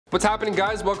What's happening,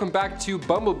 guys? Welcome back to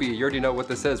Bumblebee. You already know what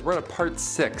this is. We're on a part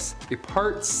 6. A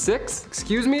part 6?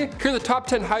 Excuse me? Here are the top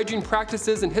 10 hygiene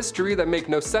practices in history that make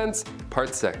no sense.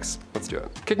 Part 6. Let's do it.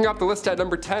 Kicking off the list at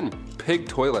number 10, pig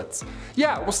toilets.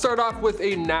 Yeah, we'll start off with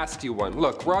a nasty one.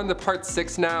 Look, we're on the part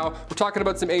 6 now. We're talking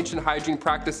about some ancient hygiene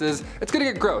practices. It's gonna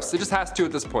get gross. It just has to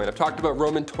at this point. I've talked about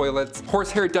Roman toilets,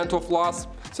 horsehair dental floss,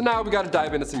 so now we gotta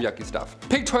dive into some yucky stuff.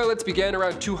 Pig toilets began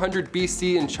around 200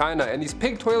 BC in China, and these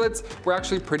pig toilets were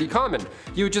actually pretty common.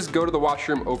 You would just go to the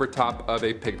washroom over top of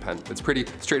a pig pen. It's pretty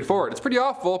straightforward. It's pretty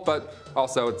awful, but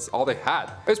also it's all they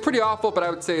had. It's pretty awful, but I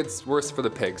would say it's worse for the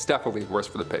pigs. Definitely worse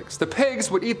for the pigs. The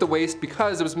pigs would eat the waste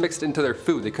because it was mixed into their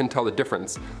food. They couldn't tell the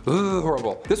difference. Ugh,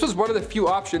 horrible. This was one of the few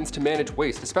options to manage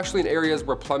waste, especially in areas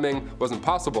where plumbing wasn't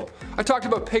possible. I talked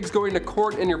about pigs going to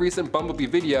court in a recent Bumblebee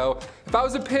video. If I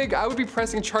was a pig, I would be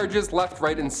pressing charges left,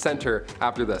 right, and center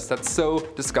after this. That's so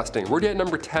disgusting. We're at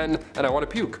number 10, and I want to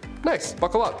puke. Nice,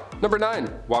 buckle up. Number 9,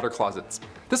 water closets.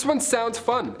 This one sounds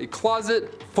fun. A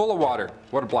closet full of water.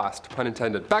 What a blast, pun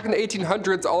intended. Back in the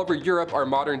 1800s, all over Europe, our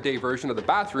modern day version of the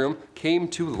bathroom came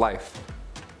to life.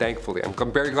 Thankfully, I'm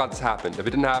very glad this happened. If it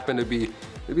didn't happen, it'd be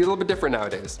a little bit different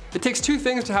nowadays. It takes two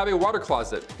things to have a water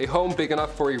closet. A home big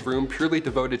enough for a room purely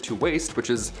devoted to waste,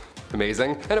 which is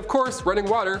amazing. And of course, running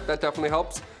water, that definitely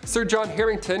helps. Sir John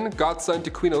Harington, godson to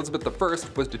Queen Elizabeth I,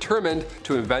 was determined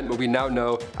to invent what we now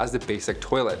know as the basic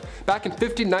toilet. Back in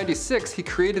 1596, he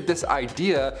created this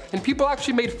idea, and people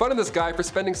actually made fun of this guy for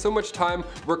spending so much time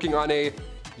working on a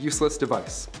useless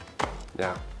device.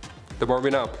 Yeah. The more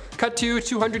we know. Cut to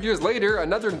 200 years later,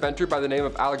 another inventor by the name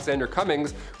of Alexander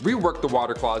Cummings reworked the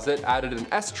water closet, added an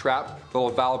S-trap, the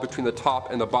little valve between the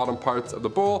top and the bottom parts of the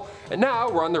bowl, and now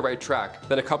we're on the right track.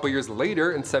 Then a couple years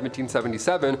later, in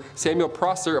 1777, Samuel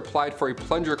Prosser applied for a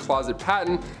plunger closet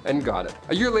patent and got it.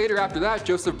 A year later after that,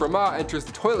 Joseph Bramah enters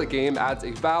the toilet game, adds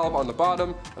a valve on the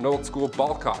bottom, an old school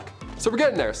ball cock. So we're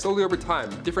getting there, slowly over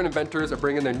time. Different inventors are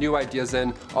bringing their new ideas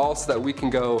in, all so that we can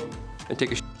go and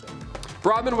take a shit.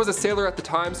 Brahman was a sailor at the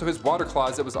time, so his water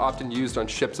closet was often used on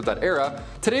ships of that era.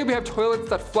 Today we have toilets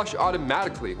that flush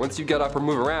automatically. Once you get up or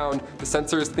move around, the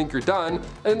sensors think you're done, and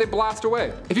then they blast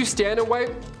away. If you stand and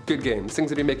wipe, good game. Things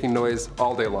that be making noise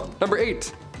all day long. Number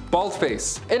 8. Bald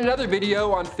face. In another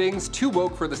video on things too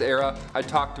woke for this era, I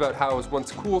talked about how it was once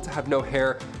cool to have no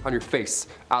hair on your face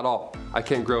at all. I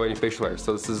can't grow any facial hair,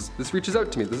 so this reaches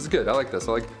out to me. This is good. I like this.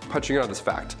 I like punching in on this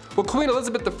fact. Well, Queen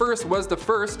Elizabeth I was the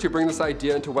first to bring this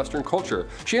idea into Western culture.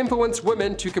 She influenced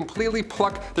women to completely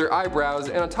pluck their eyebrows,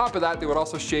 and on top of that, they would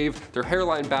also shave their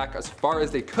hairline back as far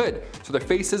as they could, so their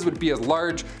faces would be as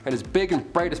large and as big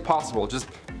and bright as possible. Just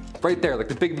right there, like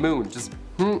the big moon.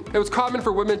 It was common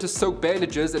for women to soak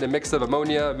bandages in a mix of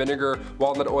ammonia, vinegar,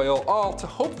 walnut oil, all to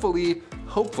hopefully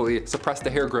suppress the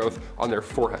hair growth on their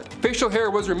forehead. Facial hair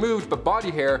was removed, but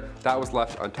body hair, that was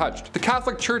left untouched. The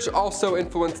Catholic Church also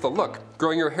influenced the look.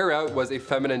 Growing your hair out was a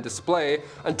feminine display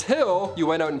until you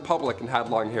went out in public and had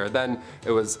long hair. Then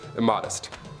it was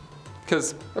immodest.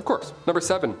 Because, of course. Number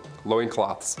 7,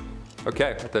 loincloths.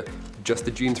 Okay, I have to adjust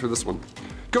the jeans for this one.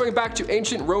 Going back to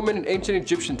ancient Roman and ancient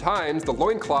Egyptian times, the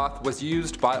loincloth was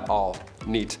used by all.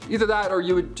 Neat. Either that or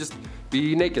you would just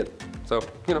be naked. So,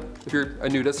 you know, if you're a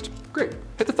nudist, great.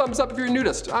 Hit the thumbs up if you're a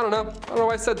nudist. I don't know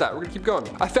why I said that. We're gonna keep going.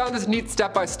 I found this neat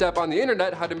step-by-step on the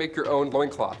internet how to make your own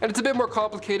loincloth. And it's a bit more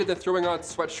complicated than throwing on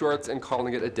sweatshorts and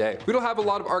calling it a day. We don't have a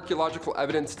lot of archaeological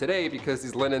evidence today because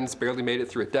these linens barely made it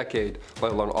through a decade,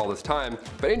 let alone all this time.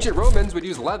 But ancient Romans would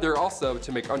use leather also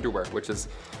to make underwear, which is,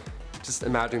 just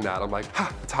imagining that, I'm like,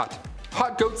 ha, it's hot.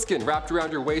 Hot goat skin wrapped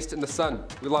around your waist in the sun.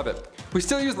 We love it. We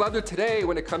still use leather today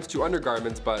when it comes to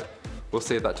undergarments, but we'll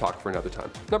save that talk for another time.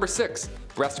 Number 6,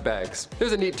 breastbags.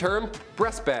 There's a neat term,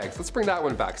 breastbags. Let's bring that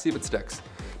one back, see if it sticks.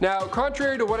 Now,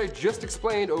 contrary to what I just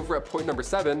explained over at point number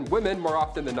 7, women, more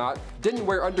often than not, didn't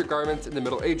wear undergarments in the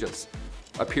Middle Ages.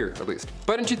 Up here, at least.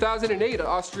 But in 2008, at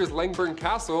Austria's Langborn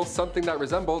Castle, something that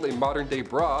resembled a modern-day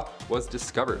bra was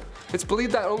discovered. It's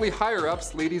believed that only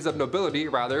higher-ups, ladies of nobility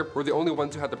rather, were the only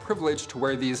ones who had the privilege to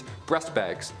wear these breast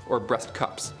bags, or breast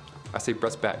cups. I say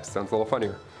breast bags, sounds a little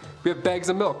funnier. We have bags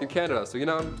of milk in Canada, so you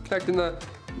know, I'm connecting the,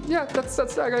 yeah, that's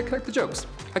I gotta connect the jokes.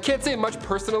 I can't say much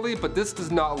personally, but this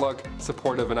does not look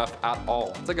supportive enough at all.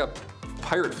 It's like a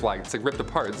pirate flag, it's like ripped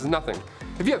apart, this is nothing.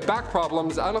 If you have back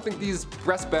problems, I don't think these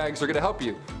breast bags are gonna help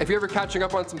you. If you're ever catching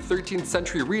up on some 13th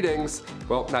century readings,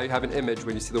 well, now you have an image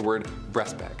when you see the word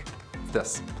breast bag.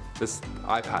 This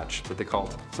eye patch that they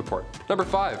called support. Number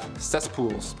 5,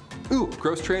 cesspools. Ooh,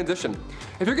 gross transition.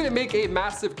 If you're gonna make a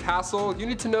massive castle, you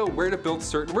need to know where to build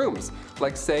certain rooms.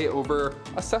 Like say over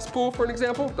a cesspool, for an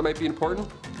example, that might be important.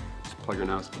 Just plug your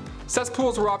nose.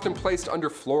 Cesspools were often placed under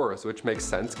floors, which makes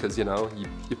sense because, you know,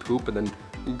 you poop and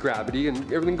then gravity and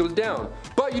everything goes down.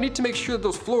 But you need to make sure that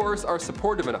those floors are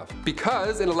supportive enough,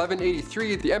 because in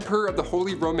 1183 the Emperor of the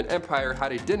Holy Roman Empire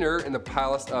had a dinner in the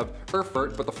Palace of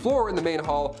Erfurt, but the floor in the main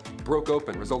hall broke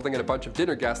open, resulting in a bunch of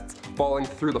dinner guests falling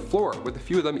through the floor, with a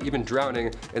few of them even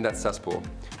drowning in that cesspool.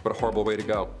 What a horrible way to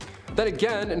go. Then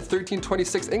again, in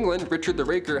 1326 England, Richard the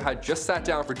Raker had just sat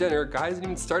down for dinner, guy hasn't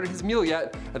even started his meal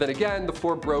yet, and then again the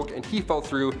floor broke and he fell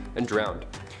through and drowned.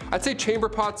 I'd say chamber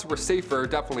pots were safer,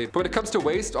 definitely, but when it comes to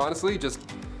waste, honestly, just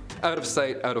out of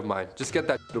sight, out of mind. Just get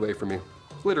that away from me.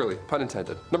 Literally, pun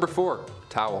intended. Number 4,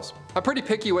 towels. I'm pretty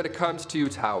picky when it comes to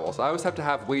towels. I always have to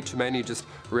have way too many just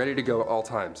ready to go at all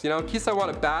times. You know, in case I want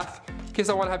a bath, in case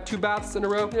I want to have 2 baths in a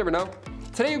row, you never know.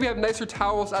 Today we have nicer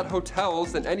towels at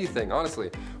hotels than anything,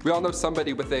 honestly. We all know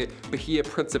somebody with a Bahia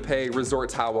Principe resort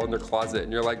towel in their closet,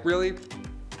 and you're like, really?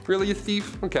 Really, you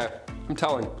thief? Okay, I'm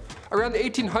telling. Around the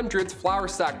 1800s, flour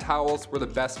sack towels were the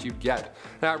best you'd get.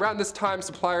 Now around this time,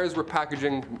 suppliers were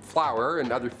packaging flour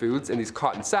and other foods in these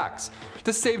cotton sacks.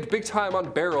 This saved big time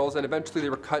on barrels, and eventually they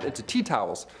were cut into tea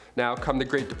towels. Now come the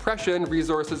Great Depression,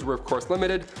 resources were of course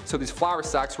limited, so these flour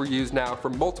sacks were used now for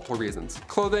multiple reasons.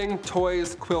 Clothing,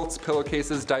 toys, quilts,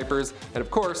 pillowcases, diapers, and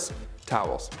of course,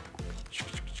 towels.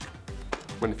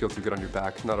 Wouldn't feel too good on your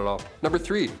back, not at all. Number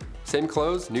 3, same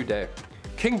clothes, new day.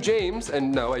 King James,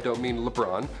 and no, I don't mean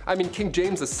LeBron, I mean King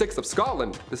James VI of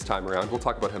Scotland this time around. We'll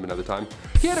talk about him another time.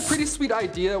 He had a pretty sweet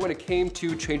idea when it came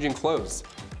to changing clothes.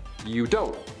 You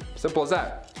don't. Simple as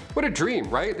that. What a dream,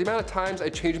 right? The amount of times I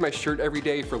change my shirt every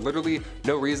day for literally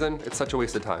no reason, it's such a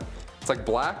waste of time. It's like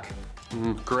black,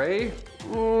 gray,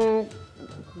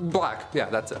 black, yeah,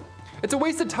 that's it. It's a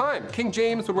waste of time. King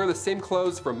James would wear the same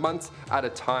clothes for months at a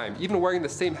time, even wearing the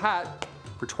same hat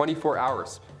for 24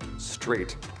 hours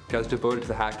straight. The guy's devoted to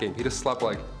the hat game. He just slept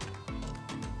like,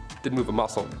 didn't move a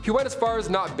muscle. He went as far as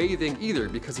not bathing either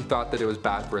because he thought that it was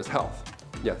bad for his health.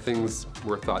 Yeah, things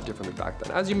were thought differently back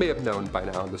then, as you may have known by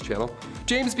now on this channel.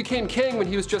 James became king when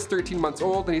he was just 13 months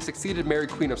old, and he succeeded Mary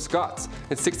Queen of Scots.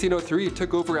 In 1603, he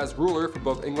took over as ruler for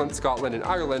both England, Scotland, and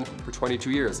Ireland for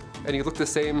 22 years. And he looked the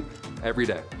same every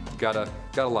day. Gotta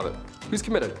love it. Who's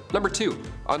committed? Number 2,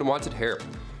 unwanted hair.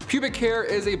 Pubic hair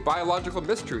is a biological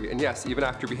mystery, and yes, even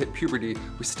after we hit puberty,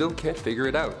 we still can't figure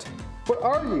it out. What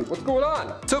are you? What's going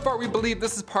on? So far we believe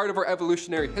this is part of our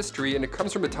evolutionary history, and it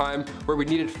comes from a time where we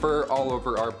needed fur all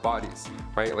over our bodies,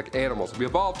 right? Like animals. We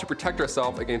evolved to protect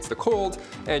ourselves against the cold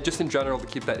and just in general to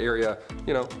keep that area,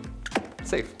 you know,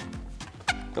 safe.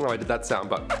 I don't know why I did that sound,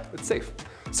 but it's safe.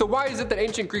 So why is it that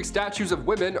ancient Greek statues of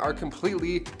women are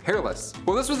completely hairless?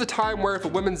 Well, this was a time where if a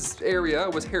woman's area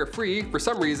was hair-free, for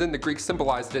some reason the Greeks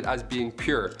symbolized it as being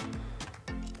pure.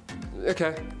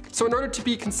 Okay. So in order to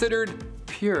be considered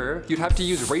pure, you'd have to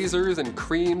use razors and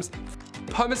creams,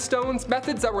 pumice stones,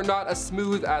 methods that were not as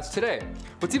smooth as today.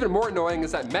 What's even more annoying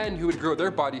is that men who would grow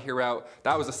their body hair out,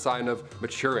 that was a sign of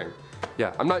maturing.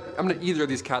 Yeah, I'm not either of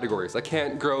these categories. I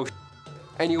can't grow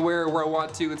anywhere where I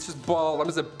want to. It's just bald. I'm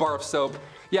just a bar of soap.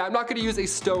 Yeah, I'm not gonna use a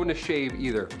stone to shave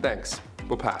either. Thanks.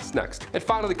 We'll pass. Next. And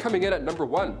finally, coming in at number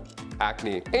 1,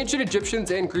 acne. Ancient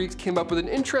Egyptians and Greeks came up with an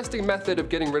interesting method of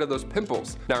getting rid of those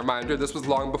pimples. Now reminder, this was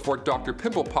long before Dr.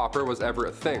 Pimple Popper was ever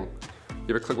a thing.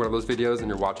 You ever click one of those videos and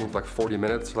you're watching for like 40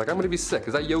 minutes? You're like, I'm gonna be sick.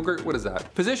 Is that yogurt? What is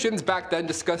that? Physicians back then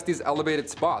discussed these elevated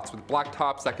spots with black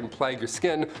tops that can plague your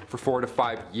skin for 4 to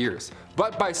 5 years.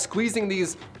 But by squeezing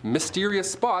these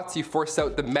mysterious spots, you force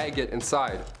out the maggot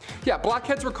inside. Yeah,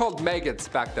 blackheads were called maggots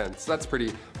back then, so that's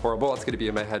pretty horrible. That's gonna be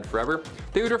in my head forever.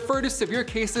 They would refer to severe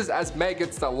cases as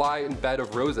maggots that lie in bed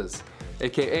of roses,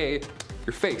 AKA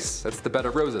your face. That's the bed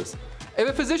of roses. If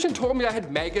a physician told me I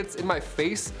had maggots in my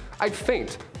face, I'd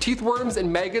faint. Teeth worms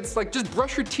and maggots, like just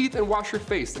brush your teeth and wash your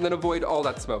face and then avoid all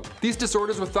that smoke. These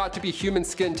disorders were thought to be human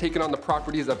skin taking on the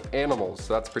properties of animals,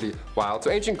 so that's pretty wild. So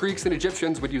ancient Greeks and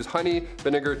Egyptians would use honey,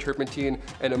 vinegar, turpentine,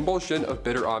 and emulsion of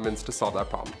bitter almonds to solve that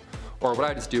problem. Or what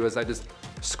I just do is I just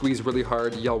squeeze really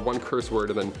hard, yell one curse word,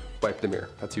 and then wipe the mirror.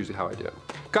 That's usually how I do it.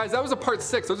 Guys, that was a part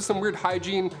 6. Those are some weird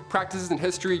hygiene practices in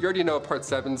history. You already know part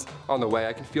 7's on the way.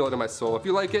 I can feel it in my soul. If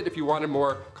you like it, if you wanted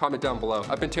more, comment down below.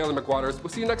 I've been Taylor McWaters. We'll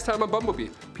see you next time on Bumblebee.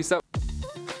 Peace out.